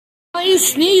you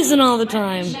sneezing all the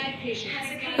time?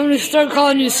 I'm gonna start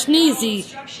calling you Sneezy.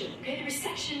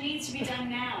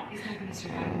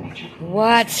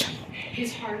 What?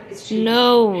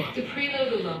 No.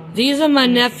 These are my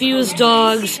nephew's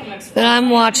dogs that I'm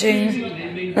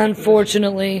watching,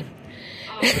 unfortunately.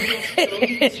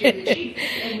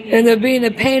 And they're being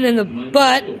a pain in the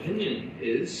butt.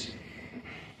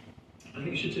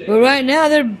 But right now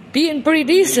they're being pretty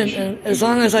decent, as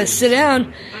long as I sit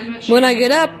down. When I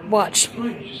get up, watch.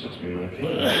 And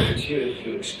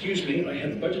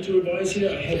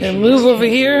move over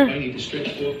here.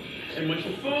 And my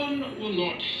phone will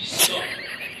not stop.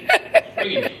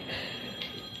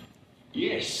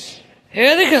 Yes.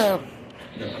 Here they come.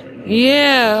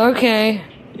 Yeah, okay.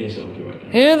 Yes, I'll do it.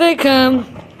 Here they come.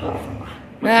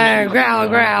 Growl,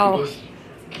 growl.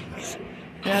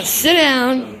 Now sit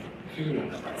down,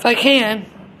 if I can,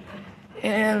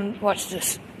 and watch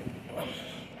this.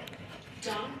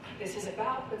 Don, this is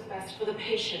about what's best for the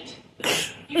patient.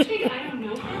 You think I don't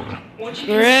know her?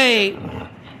 Great.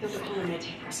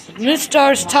 Miss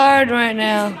Star's tired right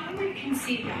now.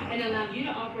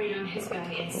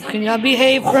 Can y'all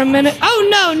behave for a minute? Oh,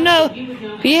 no, no.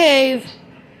 Behave.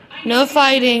 No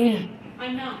fighting.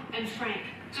 I'm not. I'm Frank.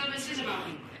 So this is about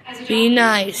me. Be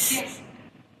nice. Yes.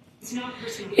 It's not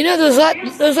personal. You know,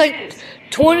 there's like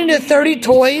 20 to 30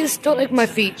 toys. Don't lick my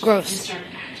feet. Gross.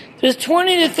 There's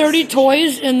 20 to 30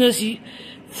 toys in this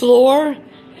floor,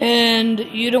 and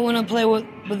you don't want to play with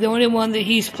the only one that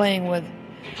he's playing with.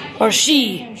 Or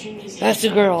she. That's the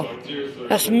girl.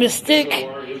 That's Mystic,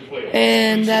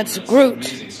 and that's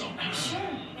Groot.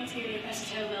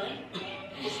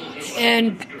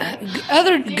 And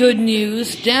other good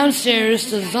news, downstairs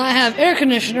does not have air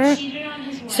conditioner,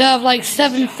 so I have like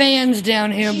 7 fans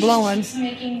down here blowing.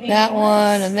 That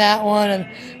one, and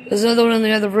there's another one in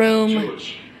the other room.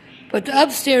 But the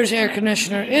upstairs air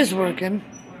conditioner is working.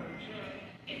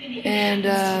 And,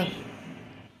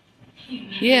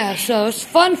 yeah, so it's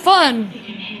fun.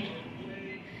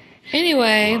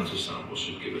 Anyway,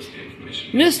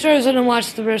 Miss Star's gonna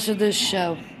watch the rest of this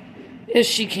show, if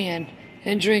she can,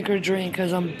 and drink her drink,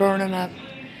 because I'm burning up.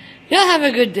 Y'all have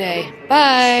a good day.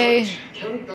 Bye.